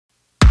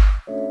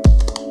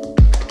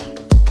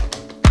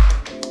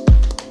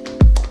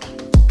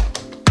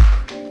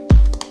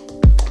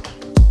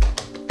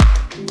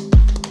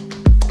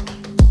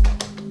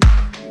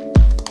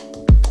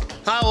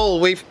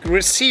we've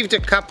received a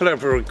couple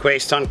of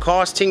requests on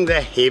casting the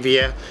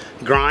heavier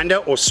grinder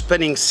or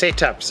spinning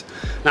setups.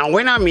 Now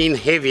when I mean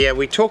heavier,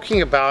 we're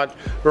talking about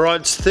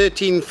rods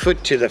 13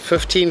 foot to the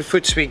 15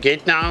 foots we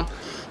get now,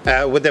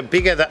 with the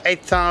bigger the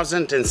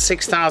 8,000 and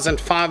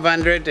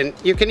 6,500, and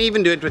you can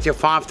even do it with your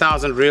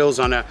 5,000 reels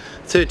on a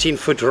 13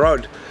 foot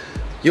rod.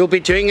 You'll be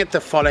doing it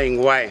the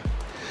following way.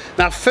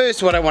 Now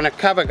first, what I want to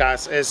cover,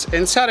 guys, is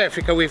in South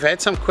Africa we've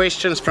had some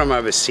questions from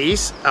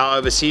overseas, our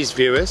overseas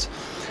viewers,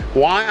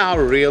 why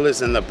our reel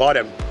is in the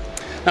bottom.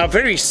 Now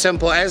very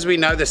simple. As we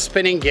know, the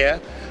spinning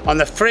gear on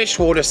the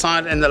freshwater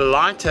side and the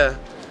lighter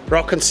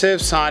rock and surf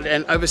side,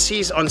 and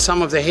overseas on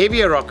some of the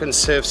heavier rock and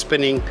surf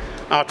spinning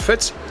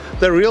outfits,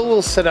 the reel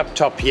will sit up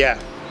top here.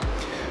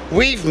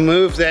 We've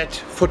moved that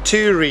for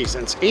two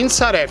reasons. In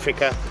South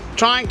Africa,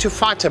 trying to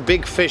fight a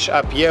big fish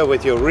up here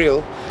with your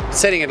reel,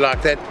 setting it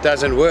like that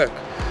doesn't work.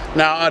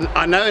 Now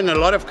I know in a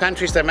lot of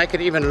countries they make it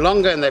even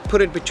longer and they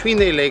put it between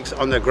their legs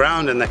on the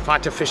ground and they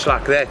fight a fish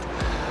like that.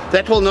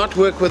 That will not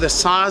work with the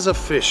size of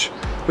fish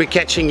we're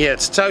catching here.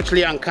 It's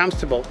totally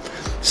uncomfortable.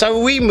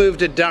 So we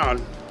moved it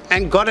down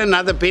and got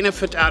another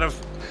benefit out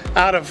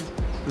of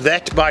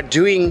that by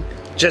doing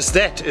just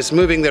that, is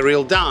moving the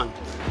reel down.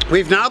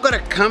 We've now got a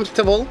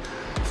comfortable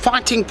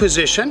fighting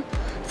position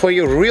for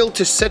your reel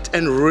to sit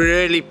and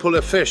really pull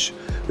a fish,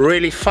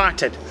 really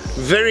fight it.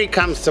 Very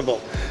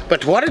comfortable.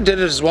 But what it did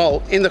as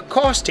well, in the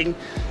casting,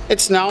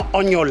 it's now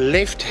on your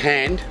left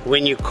hand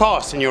when you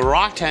cast and your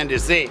right hand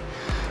is there.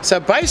 So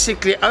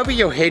basically over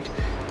your head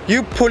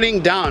you're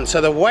pulling down,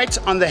 so the weight's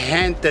on the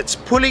hand that's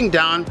pulling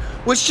down,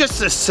 which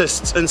just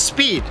assists in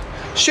speed.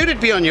 Should it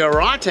be on your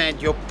right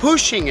hand, you're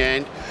pushing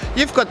hand,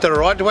 you've got the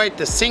rod weight,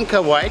 the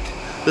sinker weight,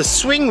 the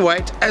swing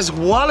weight, as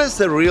well as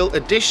the reel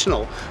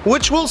additional,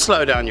 which will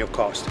slow down your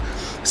cast.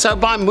 So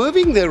by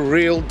moving the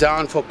reel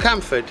down for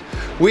comfort,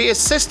 we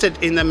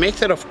assisted in the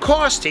method of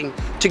casting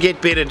to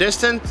get better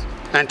distance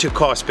and to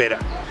cast better.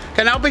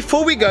 Okay, now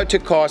before we go to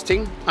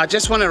casting, I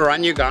just want to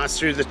run you guys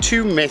through the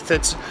two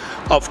methods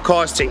of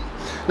casting.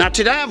 Now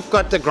today I've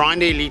got the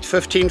Grinder Elite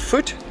 15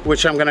 foot,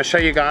 which I'm going to show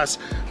you guys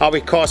how we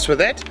cast with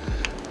that.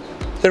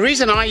 The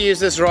reason I use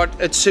this rod,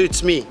 it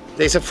suits me.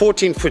 There's a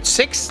 14 foot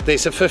 6,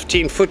 there's a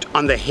 15 foot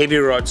on the heavy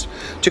rods.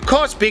 To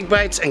cast big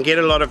baits and get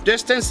a lot of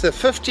distance, the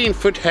 15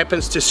 foot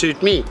happens to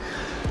suit me.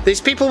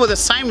 There's people with the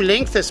same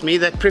length as me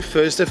that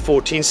prefers the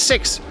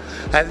 14.6.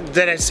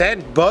 That has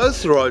had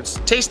both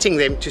rods, testing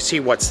them to see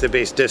what's the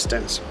best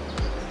distance.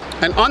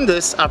 And on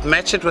this, I've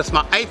matched it with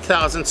my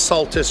 8,000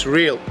 Saltus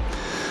reel.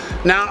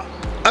 Now,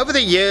 over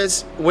the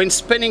years, when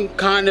spinning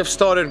kind of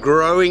started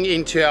growing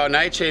into our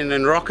nature and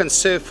in rock and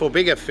surf for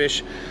bigger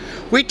fish,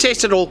 we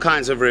tested all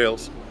kinds of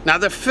reels. Now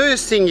the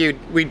first thing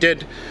we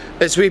did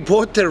is we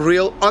bought the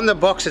reel. On the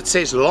box it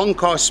says long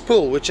cast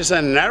spool, which is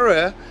a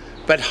narrower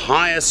but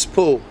higher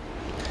spool.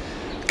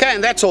 Okay,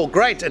 and that's all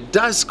great. It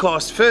does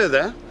cast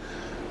further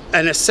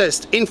and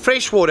assist in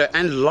freshwater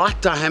and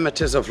light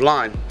diameters of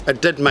line.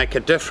 It did make a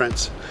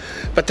difference.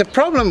 But the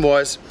problem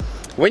was,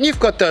 when you've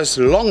got those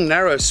long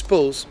narrow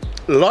spools,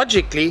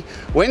 logically,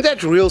 when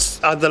that reel,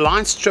 the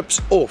line strips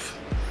off,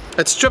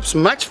 it strips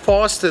much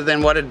faster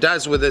than what it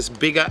does with this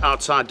bigger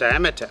outside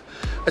diameter.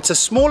 It's a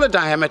smaller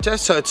diameter,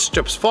 so it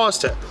strips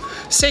faster.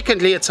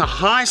 Secondly, it's a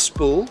high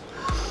spool,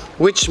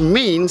 which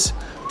means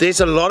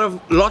there's a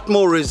lot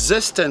more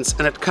resistance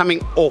in it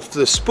coming off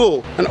the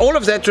spool. And all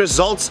of that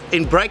results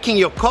in breaking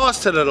your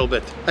cast a little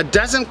bit. It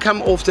doesn't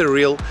come off the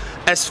reel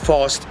as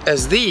fast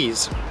as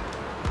these.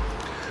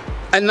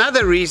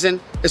 Another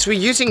reason is we're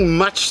using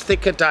much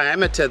thicker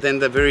diameter than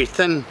the very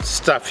thin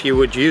stuff you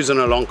would use on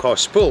a long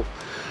cast spool,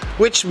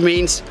 which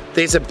means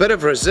there's a bit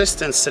of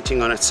resistance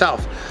sitting on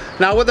itself.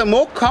 Now with a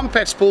more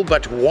compact spool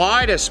but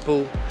wider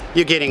spool,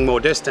 you're getting more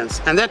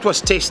distance, and that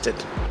was tested.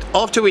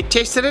 After we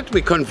tested it,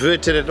 we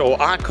converted it,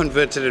 or I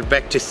converted it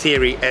back to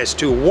theory as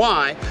to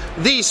why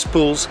these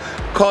spools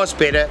cast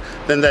better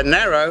than the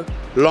narrow,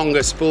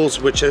 longer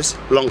spools, which is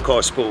long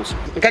cast spools.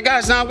 Okay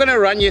guys, now I'm going to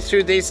run you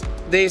through these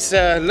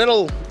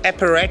little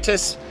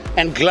apparatus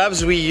and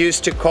gloves we use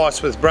to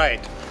cast with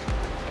braid.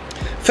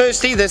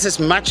 Firstly, this is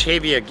much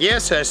heavier gear,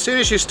 so as soon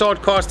as you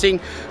start casting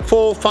 4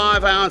 or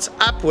 5 ounce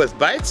up with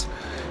baits,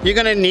 you're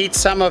going to need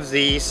some of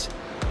these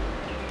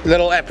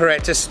little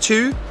apparatus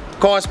to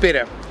cast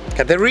better.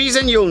 Okay, the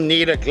reason you'll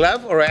need a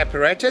glove or an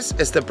apparatus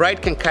is the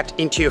braid can cut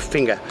into your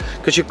finger,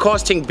 because you're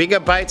casting bigger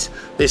baits.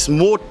 There's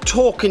more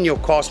torque in your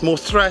cast, more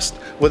thrust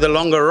with the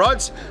longer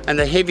rods and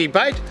the heavy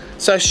bait.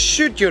 So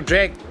should your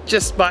drag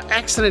just by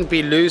accident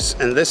be loose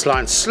and this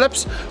line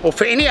slips, or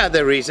for any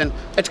other reason,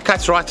 it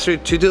cuts right through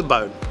to the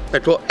bone.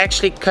 It will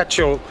actually cut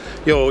your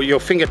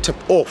fingertip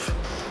off.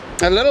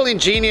 A little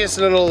ingenious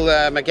little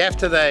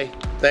MacGaffer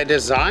they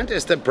designed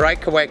is the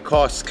breakaway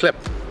cast clip.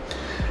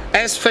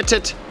 As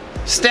fitted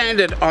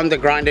standard on the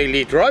Grinder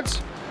Elite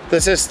rods,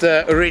 this is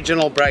the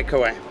original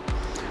breakaway.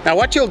 Now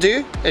what you'll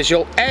do is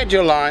you'll add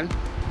your line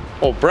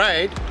or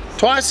braid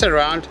twice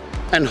around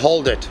and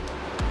hold it.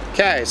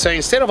 Okay, so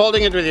instead of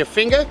holding it with your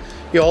finger,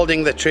 you're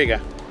holding the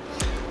trigger.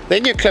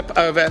 Then you clip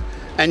over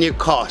and you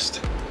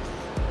cast.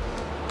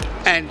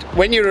 and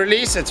when you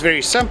release, it's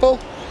very simple,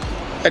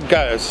 it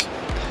goes.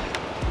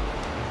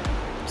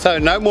 So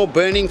no more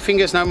burning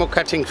fingers, no more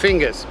cutting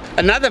fingers.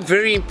 Another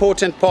very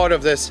important part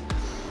of this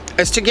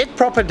is to get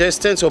proper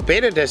distance or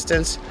better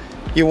distance.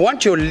 You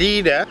want your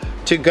leader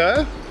to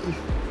go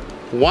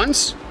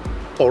once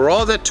or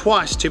rather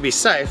twice to be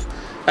safe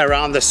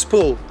around the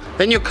spool.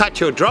 Then you cut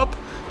your drop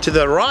to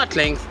the right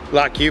length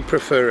like you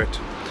prefer it.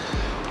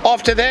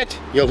 After that,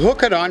 you'll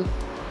hook it on,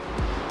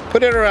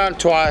 put it around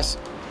twice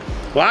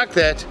like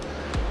that,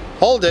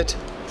 hold it,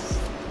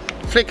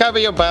 flick over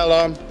your bail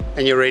arm,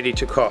 and you're ready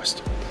to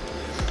cast.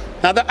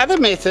 Now the other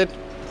method,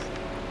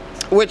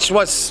 which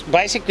was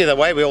basically the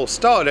way we all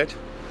started,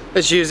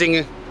 is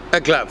using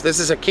a glove. This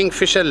is a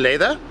Kingfisher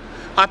leather.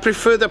 I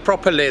prefer the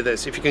proper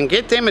leathers. If you can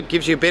get them, it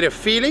gives you a better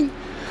feeling,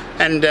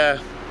 and the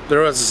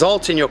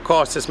result in your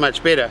cast is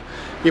much better.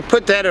 You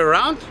put that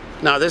around.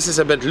 Now this is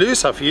a bit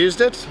loose, I've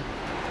used it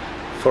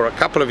for a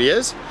couple of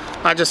years.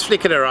 I just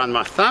flick it around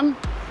my thumb,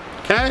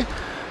 okay,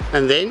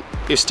 and then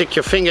you stick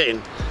your finger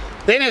in.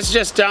 Then it's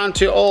just down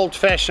to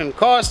old-fashioned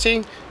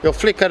casting. You'll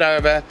flick it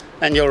over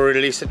and you'll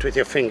release it with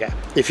your finger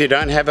if you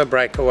don't have a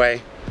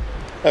breakaway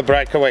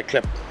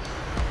clip.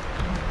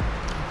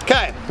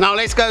 Okay, now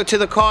let's go to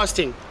the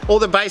casting. All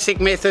the basic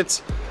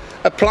methods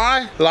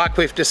apply like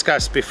we've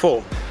discussed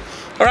before.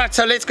 Alright,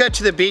 so let's go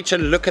to the beach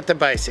and look at the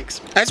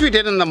basics. As we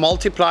did in the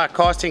multiplier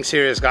casting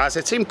series, guys,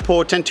 it's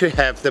important to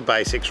have the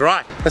basics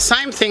right. The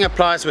same thing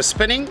applies with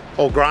spinning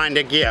or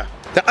grinder gear.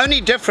 The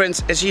only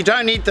difference is you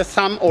don't need the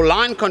thumb or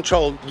line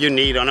control you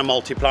need on a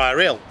multiplier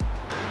reel.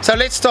 So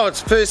let's start.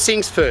 First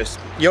things first.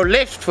 Your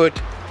left foot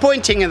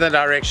pointing in the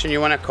direction you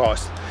want to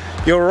cast.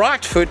 Your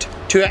right foot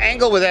to an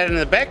angle with that in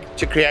the back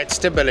to create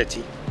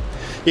stability.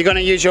 You're going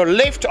to use your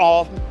left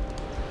arm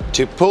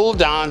to pull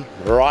down,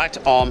 right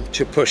arm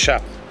to push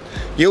up.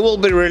 You will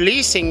be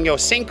releasing your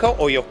sinker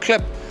or your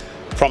clip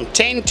from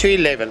 10 to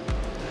 11.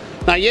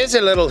 Now here's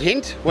a little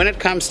hint. When it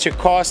comes to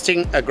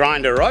casting a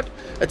grinder rod,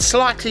 it's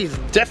slightly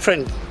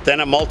different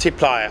than a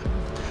multiplier.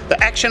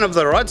 The action of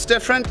the rod's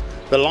different,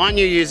 the line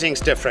you're using is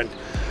different.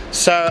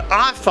 So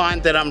I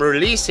find that I'm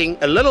releasing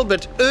a little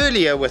bit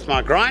earlier with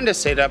my grinder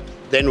setup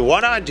than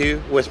what I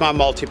do with my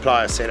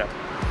multiplier setup.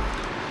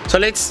 So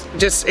let's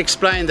just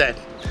explain that.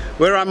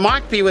 Where I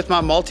might be with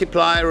my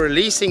multiplier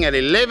releasing at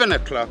 11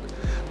 o'clock,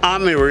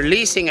 I'm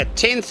releasing at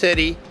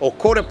 10:30 or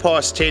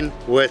 10:15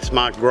 with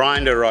my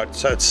grinder rod,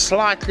 so it's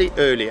slightly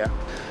earlier.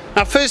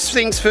 Now first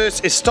things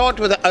first is start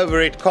with the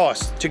overhead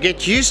cast to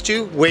get used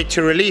to where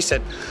to release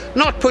it.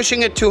 Not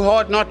pushing it too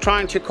hard, not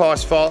trying to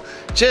cast far,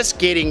 just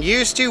getting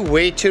used to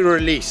where to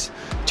release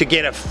to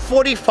get a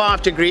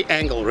 45-degree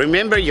angle.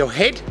 Remember your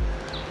head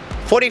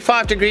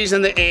 45 degrees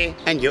in the air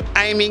and you're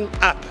aiming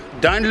up.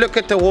 Don't look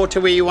at the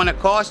water where you want to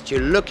cast, you're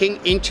looking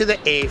into the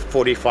air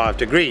 45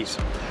 degrees.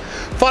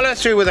 Follow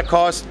through with the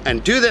cast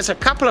and do this a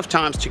couple of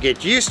times to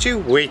get used to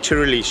where to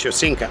release your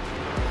sinker.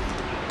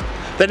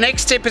 The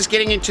next step is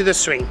getting into the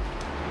swing.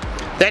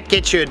 That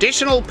gets you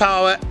additional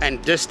power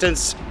and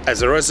distance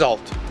as a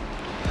result.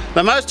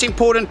 The most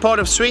important part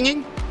of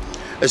swinging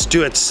is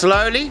do it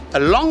slowly. A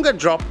longer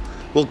drop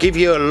will give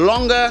you a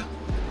longer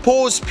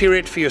pause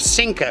period for your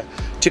sinker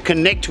to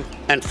connect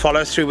and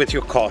follow through with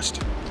your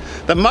cast.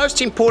 The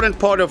most important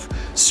part of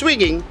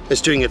swinging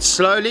is doing it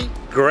slowly,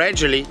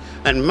 gradually,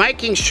 and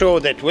making sure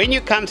that when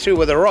you come through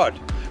with a rod,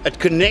 it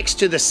connects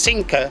to the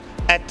sinker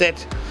at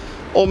that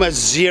almost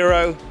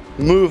zero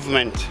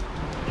movement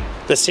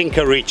the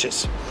sinker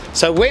reaches.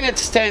 So when it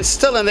stands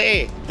still in the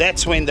air,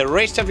 that's when the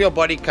rest of your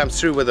body comes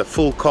through with a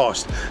full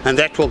cast, and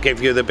that will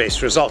give you the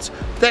best results.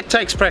 That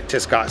takes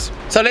practice, guys.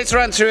 So let's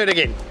run through it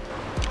again.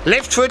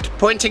 Left foot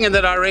pointing in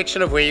the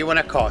direction of where you want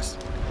to cast.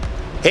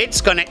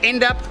 Head's going to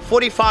end up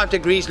 45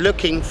 degrees,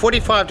 looking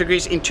 45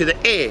 degrees into the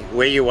air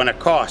where you want to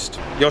cast.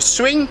 Your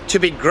swing to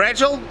be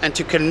gradual and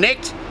to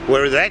connect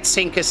where that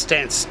sinker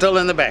stands still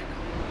in the back.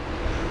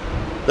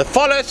 The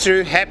follow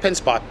through happens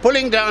by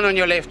pulling down on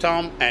your left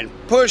arm and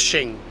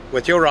pushing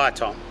with your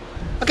right arm.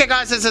 Okay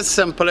guys, it's as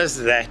simple as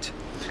that.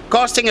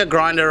 Casting a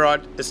grinder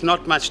rod is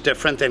not much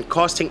different than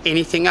casting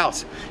anything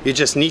else. You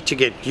just need to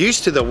get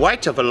used to the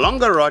weight of a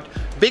longer rod,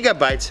 bigger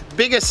baits,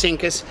 bigger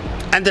sinkers,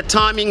 and the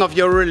timing of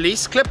your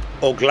release clip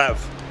or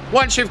glove.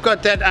 Once you've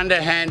got that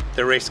underhand,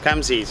 the rest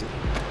comes easy.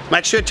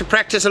 Make sure to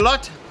practice a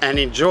lot and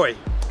enjoy.